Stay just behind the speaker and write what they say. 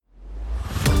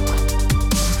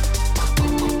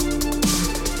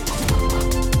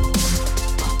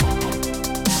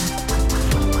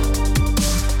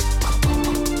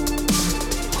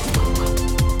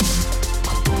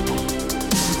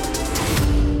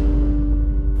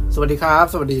สวัสดีครับ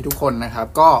สวัสดีทุกคนนะครับ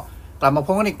ก็กลับมาพ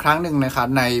บกันอีกครั้งหนึ่งนะครับ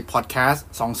ในพอดแคสต์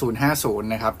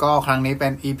2050นะครับก็ครั้งนี้เป็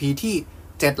น EP ที่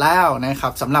7แล้วนะครั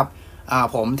บสำหรับ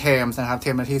ผมเทมส์นะครับเท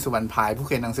มนาทีสุวรรณพายผู้เ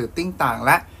ขียนหนังสือติ้งต่างแ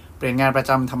ละเปลี่ยนงานประ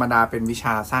จำธรรมดาเป็นวิช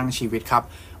าสร้างชีวิตครับ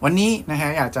วันนี้นะฮะ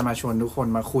อยากจะมาชวนทุกคน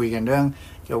มาคุยกันเรื่อง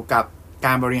เกี่ยวกับก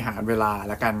ารบริหารเวลา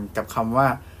และกันกับคำว่า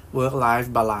work life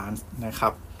balance นะครั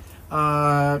บ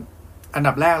อัน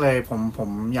ดับแรกเลยผม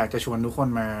อยากจะชวนทุกคน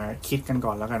มาคิดกันก่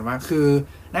อนแล้วกันว่าคือ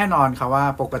แน่นอนครับว่า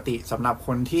ปกติสำหรับค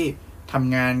นที่ท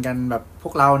ำงานกันแบบพ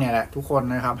วกเราเนี่ยแหละทุกคน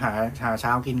นะครับหาเช้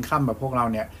ากินค่ำแบบพวกเรา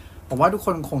เนี่ยผมว่าทุกค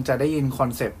นคงจะได้ยินคอน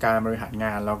เซปต์การบริหารง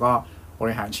านแล้วก็บ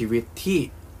ริหารชีวิตที่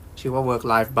ชื่อว่า work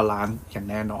life balance อย่าง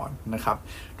แน่นอนนะครับ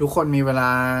ทุกคนมีเวลา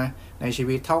ในชี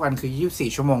วิตเท่ากันคือ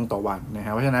24ชั่วโมงต่อวันนะค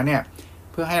รับเพราะฉะนั้นเนี่ย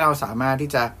เพื่อให้เราสามารถที่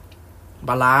จะบ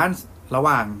าลานซ์ระห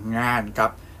ว่างงานกั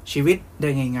บชีวิตได้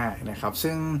ง่ายๆนะครับ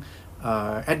ซึ่ง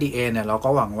at the end เนี่ยเราก็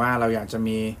หวังว่าเราอยากจะ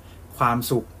มีความ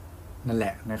สุขนั่นแหล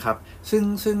ะนะครับ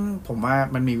ซึ่งผมว่า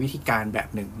มันมีวิธีการแบบ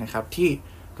หนึ่งนะครับที่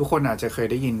ทุกคนอาจจะเคย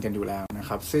ได้ยินกันอยู่แล้วนะค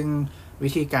รับซึ่งวิ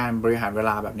ธีการบริหารเว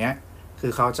ลาแบบนี้คื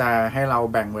อเขาจะให้เรา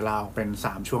แบ่งเวลาออกเป็น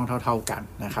3ช่วงเท่าๆกัน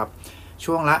นะครับ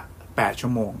ช่วงละ8ชั่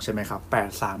วโมงใช่ไหมครับ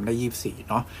8 3ได้24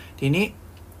เนาะทีนี้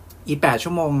อี8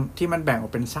ชั่วโมงที่มันแบ่งออ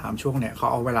กเป็น3ช่วงเนี่ยเขา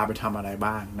เอาเวลาไปทำอะไร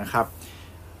บ้างนะครับ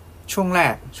ช่วงแร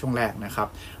กนะครับ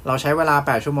เราใช้เวลา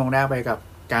8ชั่วโมงแรกไปกับ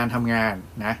การทำงาน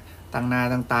นะตั้งหน้า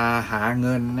ตั้งตาหาเ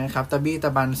งินนะครับตะบี้ต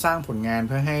ะบันสร้างผลงานเ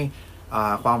พื่อให้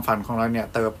ความฝันของเราเนี่ย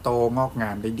เติบโตงอกง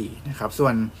ามได้ดีนะครับส่ว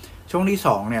นช่วงที่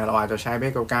2เนี่ยเราอาจจะใช้ไป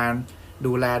กับการ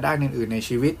ดูแลด้านอื่นๆใน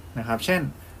ชีวิตนะครับเช่น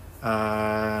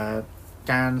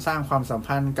การสร้างความสัม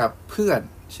พันธ์กับเพื่อน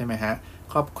ใช่ไหมฮะ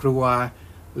ครอบครัว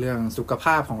เรื่องสุขภ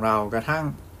าพของเรากระทั่ง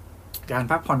การ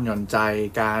พักผ่อนหย่อนใจ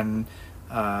การ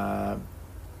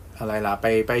อะไรล่ะ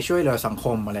ไปช่วยเหลือสังค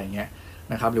มอะไรเงี้ย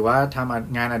นะครับหรือว่าท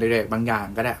ำงานอดิเรกบางอย่าง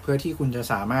ก็ได้เพื่อที่คุณจะ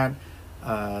สามารถ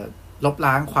ลบ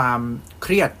ล้างความเค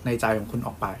รียดในใจของคุณอ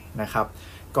อกไปนะครับ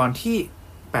ก่อนที่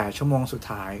8ชั่วโมงสุด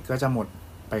ท้ายก็จะหมด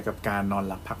ไปกับการนอน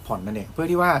หลับพักผ่อนนั่นเองเพื่อ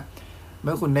ที่ว่าเ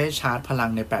มื่อคุณได้ชาร์จพลัง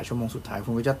ใน8ชั่วโมงสุดท้าย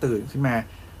คุณก็จะตื่นขึ้นมา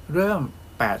เริ่ม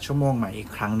8ชั่วโมงใหม่อีก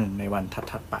ครั้งหนึ่งในวัน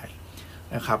ถัดๆไป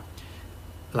นะครับ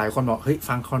หลายคนบอกเฮ้ย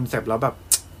ฟังคอนเซปต์แล้วแบบ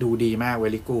ดูดีมาก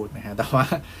very good นะฮะแต่ว่า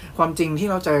ความจริงที่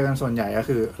เราเจอกันส่วนใหญ่ก็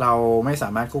คือเราไม่สา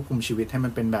มารถควบคุมชีวิตให้มั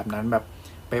นเป็นแบบนั้นแบบ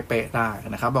เป๊ะๆได้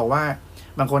นะครับบอกว่า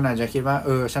บางคนอาจจะคิดว่า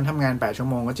ฉันทำงาน8ชั่ว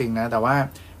โมงก็จริงนะแต่ว่า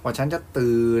กว่าฉันจะ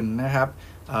ตื่นนะครับ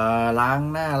ล้าง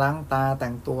หน้าล้างตาแ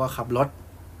ต่งตัวขับรถ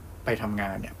ไปทำงา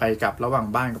นเนี่ยไปกับระหว่าง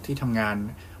บ้านกับที่ทำงาน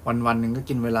วันๆนึงก็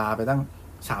กินเวลาไปตั้ง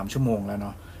3ชั่วโมงแล้วเน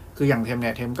าะคืออย่างเทมเ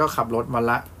นี่ยเทมก็ขับรถวัน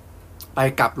ละไป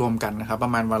กลับรวมกันนะครับปร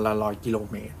ะมาณวันละ100 กิโล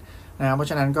เมตรนะเพราะ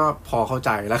ฉะนั้นก็พอเข้าใจ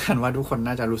แล้วกันว่าทุกคน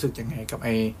น่าจะรู้สึกยังไงกับ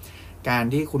การ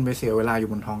ที่คุณไปเสียเวลาอยู่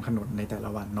บนท้องถนนในแต่ละ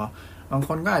วันเนาะบางค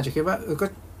นก็อาจจะคิดว่าก็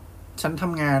ฉันท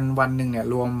ำงานวันหนึ่งเนี่ย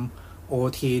รวม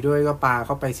OT ด้วยก็ปาเ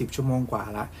ข้าไป10ชั่วโมงกว่า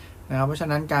ละนะครับเพราะฉะ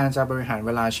นั้นการจะบริหารเ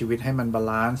วลาชีวิตให้มันบา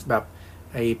ลานซ์แบบ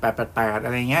888อ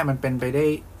ะไรเงี้ยมันเป็นไปได้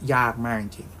ยากมากจ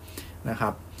ริงๆนะครั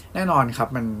บแน่นอนครับ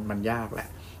มันยากแหละ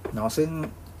เนาะซึ่ง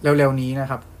เร็วๆนี้นะ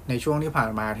ครับในช่วงที่ผ่า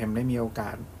นมาเทมได้มีโอกา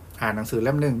สอ่านหนังสือเ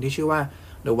ล่มหนึ่งที่ชื่อว่า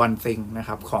The One Thing นะค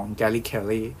รับของ Gary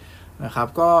Kelly นะครับ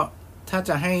ก็ถ้าจ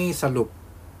ะให้สรุป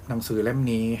หนังสือเล่ม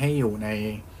นี้ให้อยู่ใน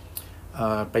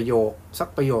ประโยคสัก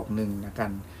ประโยคหนึ่งนะกั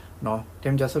นเนาะเท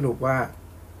มจะสรุปว่า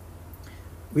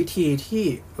วิธีที่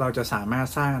เราจะสามารถ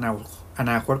สร้างอ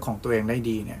นาคตของตัวเองได้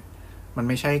ดีเนี่ยมัน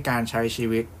ไม่ใช่การใช้ชี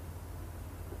วิต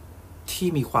ที่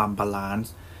มีความบาลาน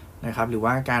ซ์นะครับหรือ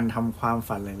ว่าการทำความ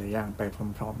ฝันหลายๆอย่างไป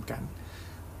พร้อมๆกัน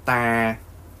แ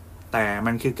ต่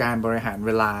มันคือการบริหารเ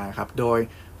วลาครับโดย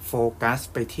โฟกัส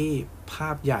ไปที่ภา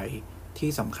พใหญ่ที่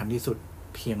สำคัญที่สุด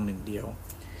เพียงหนึ่งเดียว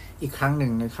อีกครั้งหนึ่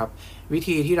งนะครับวิ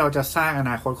ธีที่เราจะสร้างอ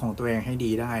นาคตของตัวเองให้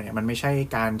ดีได้เนี่ยมันไม่ใช่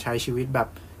การใช้ชีวิตแบบ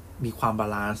มีความบา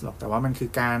ลานซ์หรอกแต่ว่ามันคือ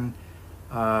การ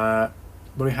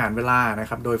บริหารเวลานะ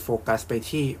ครับโดยโฟกัสไป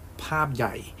ที่ภาพให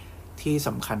ญ่ที่ส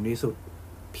ำคัญที่สุด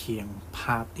เพียงภ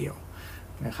าพเดียว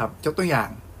นะครับยกตัวอย่าง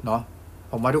เนาะ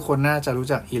ผมว่าทุกคนน่าจะรู้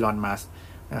จักอีลอน มัสก์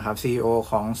นะครับ CEO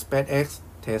ของ SpaceX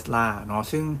Tesla เนาะ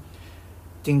ซึ่ง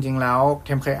จริงๆแล้วเท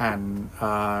มเคยอ่าน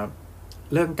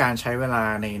เรื่องการใช้เวลา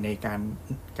ในก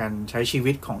ารใช้ชี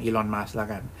วิตของอีลอน มัสก์แล้ว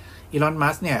กันอีลอน มั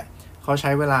สก์เนี่ยเขาใ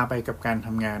ช้เวลาไปกับการท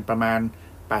ำงานประมาณ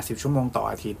80ชั่วโมงต่อ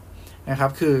อาทิตย์นะครั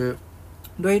บคือ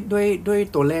ด้วย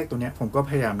ตัวเลขตัวเนี้ยผมก็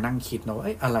พยายามนั่งคิดนะว่า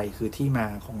อะไรคือที่มา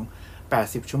ของ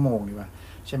80ชั่วโมงนี่วะ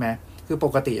ใช่ไหมคือป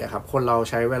กติอะครับคนเรา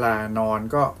ใช้เวลานอน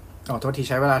ก็โทษที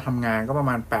ใช้เวลาทำงานก็ประ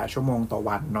มาณ8ชั่วโมงต่อ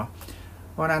วันเนาะ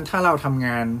เพราะนั้นถ้าเราทำง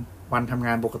านวันทำง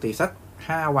านปกติสัก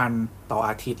5วันต่อ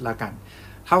อาทิตย์ละกัน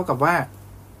เท่ากับว่า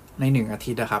ใน1อา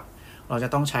ทิตย์นะครับเราจะ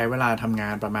ต้องใช้เวลาทำงา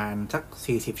นประมาณสัก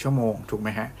40ชั่วโมงถูกไหม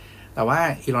ฮะแต่ว่า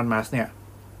อีลอน มัสก์เนี่ย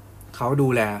เขาดู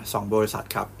แล2บริษัท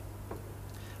ครับ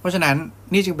เพราะฉะนั้น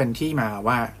นี่จึงเป็นที่มา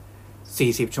ว่า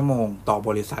40ชั่วโมงต่อบ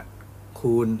ริษัท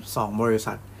คูณ2บริ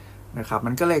ษัทนะครับ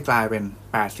มันก็เลยกลายเป็น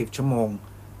80ชั่วโมง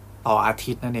ต่ออา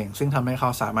ทิตย์นั่นเองซึ่งทำให้เขา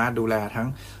สามารถดูแลทั้ง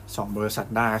2บริษัท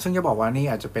ได้ซึ่งจะบอกว่านี่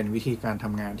อาจจะเป็นวิธีการท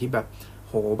ำงานที่แบบ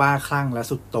โหบ้าคลั่งและ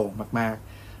สุดโต่งมาก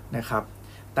ๆนะครับ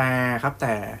แ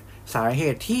ต่สาเห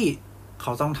ตุที่เข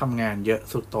าต้องทำงานเยอะ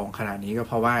สุดโต่งขนาดนี้ก็เ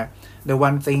พราะว่า The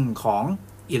One Thing ของ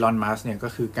อีลอน มัสก์เนี่ยก็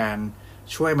คือการ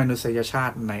ช่วยมนุษยชา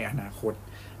ติในอนาคต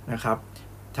นะครับ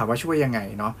ถามว่าช่วยยังไง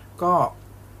เนาะก็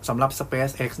สำหรับ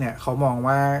SpaceX เนี่ยเขามอง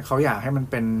ว่าเขาอยากให้มัน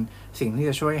เป็นสิ่งที่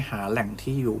จะช่วยหาแหล่ง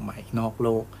ที่อยู่ใหม่นอกโล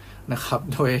กนะครับ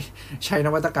โดยใช้น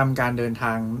วัตกรรมการเดินท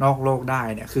างนอกโลกได้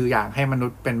เนี่ยคืออยากให้มนุ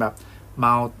ษย์เป็นแบบ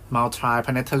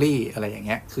multiplanetary อะไรอย่างเ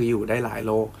งี้ยคืออยู่ได้หลาย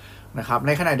โลกนะครับใ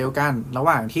นขณะเดียวกันระห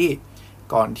ว่างที่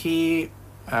ก่อนที่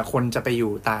คนจะไปอ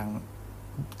ยู่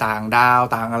ต่างดาว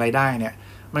ต่างอะไรได้เนี่ย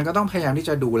มันก็ต้องพยายามที่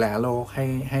จะดูแลโลกใ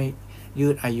ห้ยื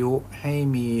ดอายุให้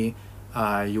มี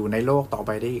อยู่ในโลกต่อไป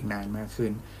ได้อีกนานมากขึ้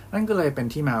นนั่นก็เลยเป็น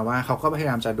ที่มาว่าเขาก็พยา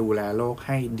ยามจะดูแลโลกใ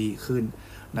ห้ดีขึ้น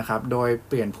นะครับโดย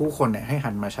เปลี่ยนผู้คนเนี่ยให้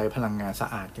หันมาใช้พลังงานสะ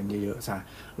อาดกันเยอะๆซะ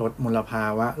ลดมลภา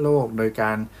วะโลกโดยก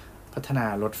ารพัฒนา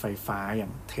รถไฟฟ้าอย่า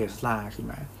งเทสลาขึ้น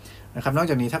มานะครับนอก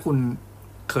จากนี้ถ้าคุณ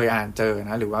เคยอ่านเจอ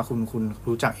นะหรือว่าคุณ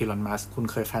รู้จักอีลอน มัสก์คุณ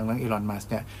เคยฟังเรื่องอีลอน มัสก์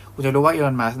เนี่ยคุณจะรู้ว่าอีล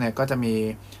อน มัสก์เนี่ยก็จะมี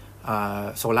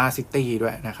โซลาร์ซิตี้ด้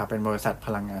วยนะครับเป็นบริษัทพ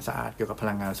ลังงานสะอาดเกี่ยวกับพ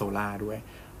ลังงานโซลาร์ด้วย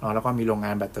แล้วก็มีโรงง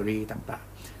านแบตเตอรี่ต่าง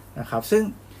ๆนะครับซึ่ง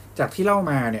จากที่เล่า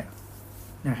มาเนี่ย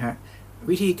นะฮะ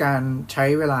วิธีการใช้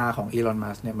เวลาของอีลอน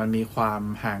มัสก์เนี่ยมันมีความ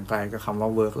ห่างไกลกับคำว่า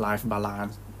work life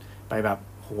balance ไปแบบ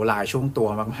โหหลายช่วงตัว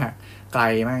มากๆไกล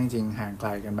มากจริงๆห่างไกล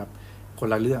กันแบบคน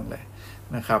ละเรื่องเลย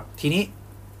นะครับทีนี้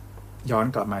ย้อน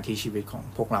กลับมาที่ชีวิตของ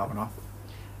พวกเราเนาะ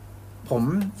ผม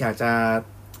อยากจะ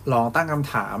ลองตั้งค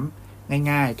ำถาม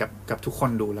ง่ายๆกับทุกค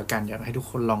นดูแล้วกันอยากให้ทุก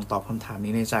คนลองตอบคำถาม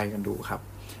นี้ในใจกันดูครับ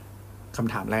ค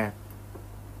ำถามแรก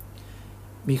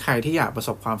มีใครที่อยากประส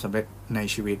บความสำเร็จใน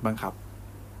ชีวิตบ้างครับ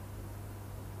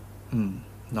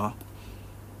เนาะ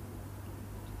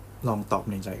ลองตอบ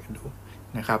ในใจกันดู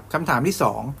นะครับคำถามที่ส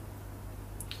อง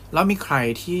แล้วมีใคร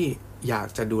ที่อยาก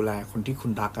จะดูแลคนที่คุ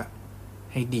ณรัก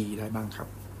ให้ดีได้บ้างครับ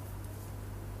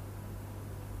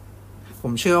ผ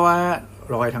มเชื่อว่า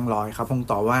100ทั้ง100ครับคง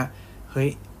ตอบว่าเฮ้ย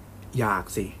อยาก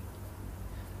สิ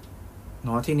เน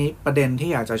าะทีนี้ประเด็นที่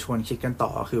อยากจะชวนคิดกันต่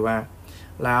อคือว่า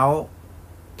แล้ว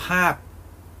ภาพ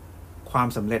ความ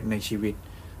สำเร็จในชีวิต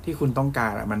ที่คุณต้องกา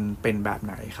รมันเป็นแบบไ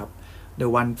หนครับ The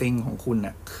One Thing ของคุณ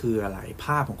คืออะไรภ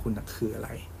าพของคุณคืออะไร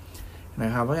น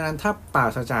ะครับเพราะฉะนั้นถ้าปรา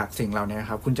ศจากสิ่งเหล่านี้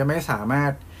ครับคุณจะไม่สามาร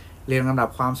ถเรียงลำดับ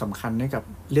ความสำคัญให้กับ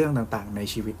เรื่องต่างๆใน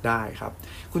ชีวิตได้ครับ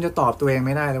คุณจะตอบตัวเองไ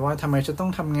ม่ได้เลยว่าทำไมฉันต้อ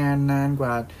งทำงานนานก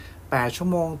ว่า8ชั่ว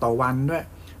โมงต่อวันด้วย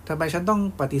ทำไมฉันต้อง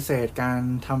ปฏิเสธการ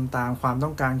ทำตามความต้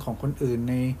องการของคนอื่น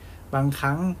ในบางค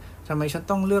รั้งทำไมฉัน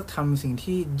ต้องเลือกทำสิ่ง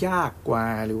ที่ยากกว่า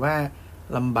หรือว่า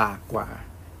ลำบากกว่า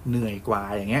เหนื่อยกว่า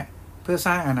อย่างเงี้ยเพื่อส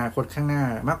ร้างอนาคตข้างหน้า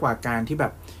มากกว่าการที่แบ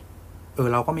บ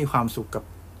เราก็มีความสุข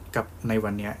กับในวั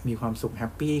นนี้มีความสุขแฮ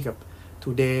ปปี้กับ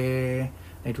today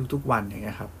ในทุกๆวันอย่างเ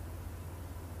งี้ยครับ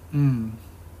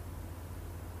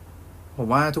ผม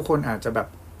ว่าทุกคนอาจจะแบบ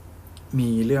มี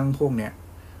เรื่องพวกเนี้ย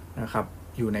นะครับ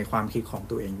อยู่ในความคิดของ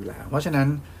ตัวเองอยู่แล้วเพราะฉะนั้น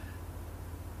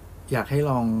อยากให้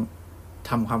ลอง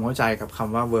ทำความเข้าใจกับค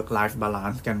ำว่า work life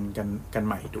balance กันใ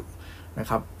หม่ดูนะ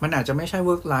ครับมันอาจจะไม่ใช่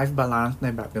work life balance ใน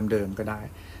แบบเดิมๆก็ได้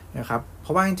นะครับเพร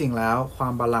าะว่าจริงๆแล้วควา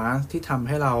มบาลานซ์ที่ทำใ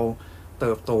ห้เราเ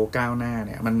ติบโตก้าวหน้าเ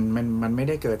นี่ยมันไม่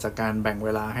ได้เกิดจากการแบ่งเว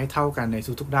ลาให้เท่ากันใน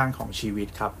ทุกๆด้านของชีวิต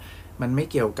ครับมันไม่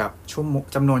เกี่ยวกับ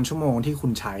จำนวนชั่วโมงที่คุ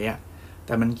ณใช้แ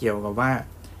ต่มันเกี่ยวกับว่า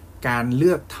การเลื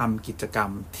อกทำกิจกรรม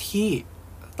ที่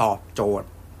ตอบโจทย์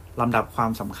ลำดับควา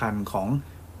มสำคัญของ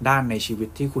ด้านในชีวิต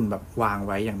ที่คุณแบบวางไ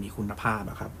ว้อย่างมีคุณภาพ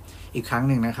ครับอีกครั้ง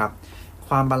หนึ่งนะครับค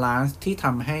วามบาลานซ์ที่ท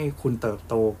ำให้คุณเติบ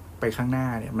โตไปข้างหน้า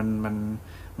เนี่ยมั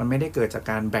นไม่ได้เกิดจาก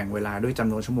การแบ่งเวลาด้วยจ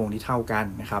ำนวนชั่วโมงที่เท่ากัน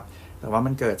นะครับแต่ว่ามั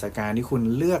นเกิดจากการที่คุณ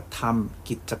เลือกทำ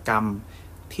กิจกรรม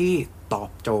ที่ตอ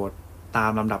บโจทย์ตา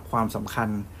มลำดับความสำคัญ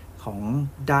ของ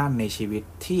ด้านในชีวิต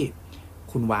ที่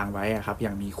คุณวางไว้ครับอย่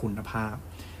างมีคุณภาพ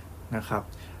นะครับ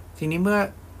ทีนี้เมื่อ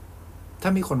ถ้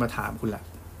ามีคนมาถามคุณแหละ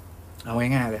เอา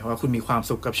ง่ายๆเลยว่าคุณมีความ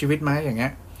สุขกับชีวิตไหมอย่างเงี้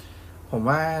ยผม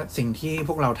ว่าสิ่งที่พ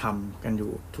วกเราทำกันอ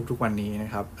ยู่ทุกๆวันนี้น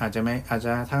ะครับอาจจ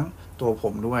ะทั้งตัวผ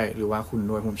มด้วยหรือว่าคุณ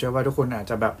ด้วยผมเชื่อว่าทุกคนอาจ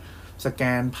จะแบบสแก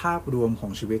นภาพรวมขอ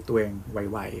งชีวิตตัวเอง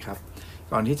ไวๆครับ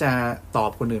ก่อนที่จะตอ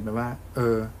บคนอื่นไปว่า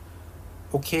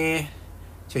โอเค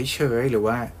เฉยๆหรือ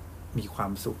ว่ามีควา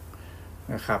มสุข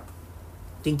นะครับ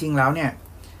จริงๆแล้วเนี่ย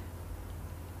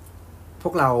พ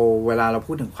วกเราเวลาเรา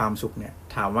พูดถึงความสุขเนี่ย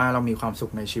ถามว่าเรามีความสุ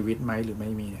ขในชีวิตไหมหรือไม่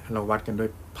มีเนี่ยเราวัดกันด้วย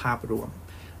ภาพรวม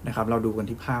นะครับเราดูกัน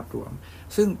ที่ภาพรวม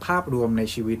ซึ่งภาพรวมใน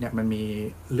ชีวิตเนี่ยมันมี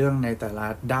เรื่องในแต่ละ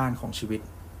ด้านของชีวิต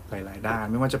หลายๆด้าน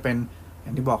ไม่ว่าจะเป็นอย่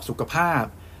างที่บอกสุขภาพ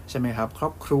ใช่ไหมครับครอ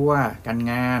บครัวการ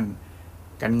งาน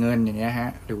การเงินอย่างเงี้ยฮ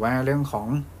ะหรือว่าเรื่องของ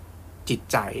จิต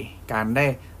ใจการได้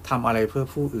ทำอะไรเพื่อ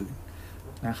ผู้อื่น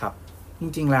นะครับจ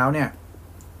ริงๆแล้วเนี่ย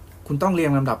คุณต้องเรีย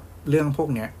งลำดับเรื่องพวก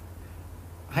เนี้ย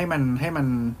ให้มัน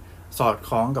สอดค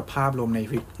ล้องกับภาพรวม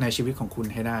ในชีวิตของคุณ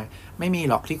ให้ได้ไม่มี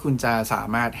หรอกที่คุณจะสา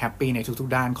มารถแฮปปี้ในทุก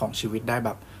ๆด้านของชีวิตได้แบ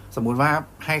บสมมุติว่า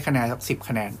ให้คะแนนสัก10 ค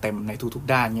ะแนนเต็มในทุก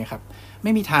ๆด้านเนี่ยครับไ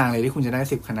ม่มีทางเลยที่คุณจะได้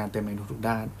10 คะแนนเต็มในทุกๆ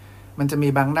ด้านมันจะมี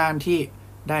บางด้านที่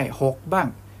ได้6บ้าง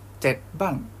7บ้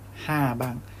าง5บ้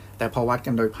างแต่พอวัด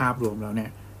กันโดยภาพรวมแล้วเนี่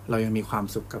ยเรายังมีความ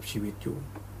สุขกับชีวิตอยู่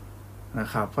นะ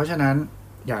ครับเพราะฉะนั้น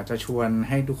อยากจะชวน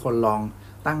ให้ทุกคนลอง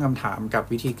ตั้งคำถามกับ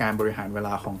วิธีการบริหารเวล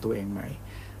าของตัวเองใหม่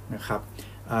นะครับ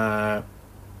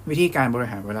วิธีการบริ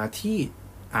หารเวลาที่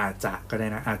อาจจะก็ได้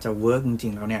นะอาจจะเวิร์กจริ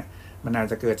งๆแล้วเนี่ยมันอาจ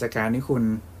จะเกิดจากการที่คุณ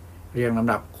เรียงล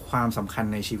ำดับความสำคัญ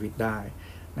ในชีวิตได้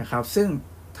นะครับซึ่ง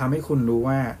ทำให้คุณรู้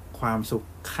ว่าความสุข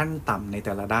ขั้นต่ำในแ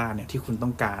ต่ละด้านเนี่ยที่คุณต้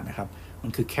องการนะครับมั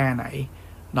นคือแค่ไหน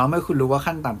เมื่อคุณรู้ว่า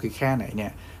ขั้นต่ำคือแค่ไหนเนี่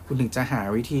ยคุณถึงจะหา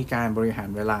วิธีการบริหาร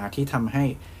เวลาที่ทำให้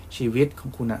ชีวิตขอ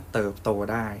งคุณเติบโต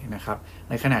ได้นะครับ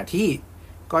ในขณะที่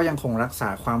ก็ยังคงรักษา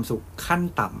ความสุขขั้น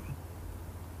ต่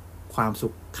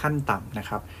ำนะ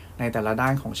ครับในแต่ละด้า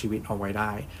นของชีวิตเอาไว้ไ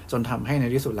ด้จนทำให้ใน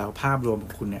ที่สุดแล้วภาพรวมข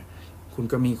องคุณเนี่ยคุณ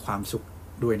ก็มีความสุข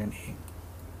ด้วยนั่นเอง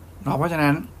เพราะฉะ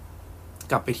นั้น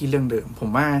กลับไปที่เรื่องเดิมผม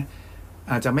ว่า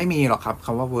อาจจะไม่มีหรอกครับค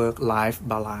ำว่า work life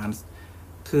balance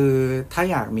คือถ้า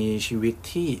อยากมีชีวิต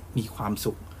ที่มีความ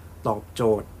สุขตอบโจ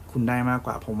ทย์คุณได้มากก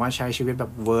ว่าผมว่าใช้ชีวิตแบ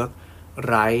บ work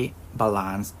right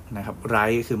balance นะครับ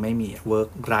right คือไม่มี work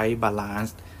right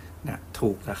balance นะถู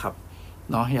กแล้วครับ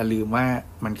อย่าลืมว่า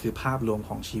มันคือภาพรวม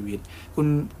ของชีวิต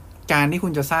การที่คุ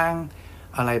ณจะสร้าง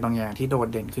อะไรบางอย่างที่โดด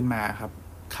เด่นขึ้นมาครับ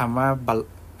คำว่า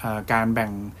การแบ่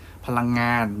งพลังง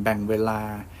านแบ่งเวลา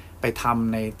ไปท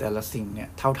ำในแต่ละสิ่งเนี่ย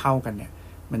เท่ากันเนี่ย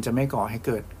มันจะไม่ก่อให้เ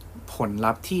กิดผล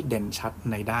ลัพธ์ที่เด่นชัด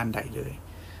ในด้านใดเลย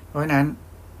เพราะฉะนั้น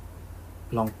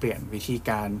ลองเปลี่ยนวิธี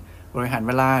การบริหารเ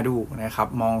วลาดูนะครับ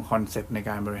มองคอนเซปต์ใน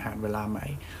การบริหารเวลาใหม่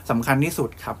สำคัญที่สุด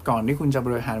ครับก่อนที่คุณจะบ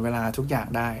ริหารเวลาทุกอย่าง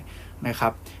ได้นะครั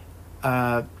บ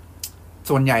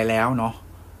ส่วนใหญ่แล้ว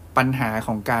ปัญหาข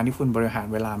องการที่คุณบริหาร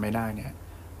เวลาไม่ได้เนี่ย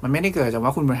มันไม่ได้เกิดจากว่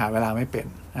าคุณบริหารเวลาไม่เป็น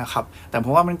นะครับแต่เพร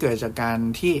าะว่ามันเกิดจากการ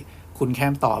ที่คุณแค่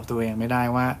ตอบตัวเองไม่ได้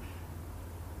ว่า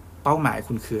เป้าหมาย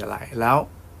คุณคืออะไรแล้ว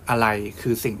อะไรคื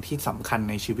อสิ่งที่สำคัญ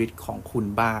ในชีวิตของคุณ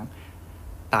บ้าง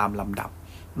ตามลำดับ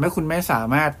เมื่อคุณไ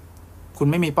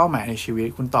ม่มีเป้าหมายในชีวิต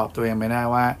คุณตอบตัวเองไม่ได้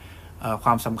ว่าคว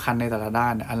ามสำคัญในแต่ละด้า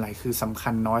นอะไรคือสำคั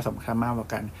ญน้อยสำคัญมากกว่า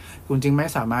กันคุณจึงไม่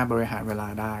สามารถบริหารเวลา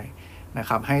ได้นะ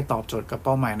ครับให้ตอบโจทย์กับเ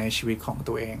ป้าหมายในชีวิตของ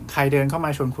ตัวเองใครเดินเข้ามา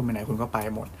ชวนคุณไปไหนคุณก็ไป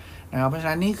หมดนะครับเพราะฉะ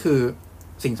นั้นนี่คือ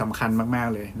สิ่งสำคัญมาก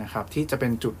ๆเลยนะครับที่จะเป็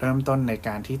นจุดเริ่มต้นในก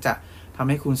ารที่จะทำใ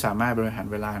ห้คุณสามารถบริหาร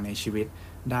เวลาในชีวิต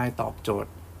ได้ตอบโจท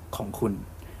ย์ของคุณ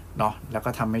แล้วก็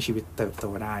ทำให้ชีวิตเติบโต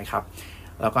ได้ครับ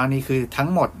แล้วก็นี่คือทั้ง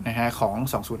หมดนะฮะของ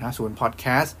2050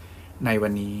 Podcast ในวั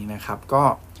นนี้นะครับก็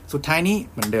สุดท้ายนี้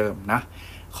เหมือนเดิมนะ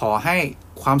ขอให้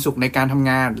ความสุขในการทำ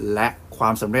งานและควา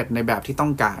มสำเร็จในแบบที่ต้อ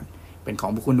งการเป็นขอ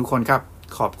งพวกคุณทุกคนครับ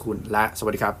ขอบคุณและสวั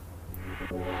สดีครั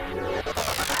บ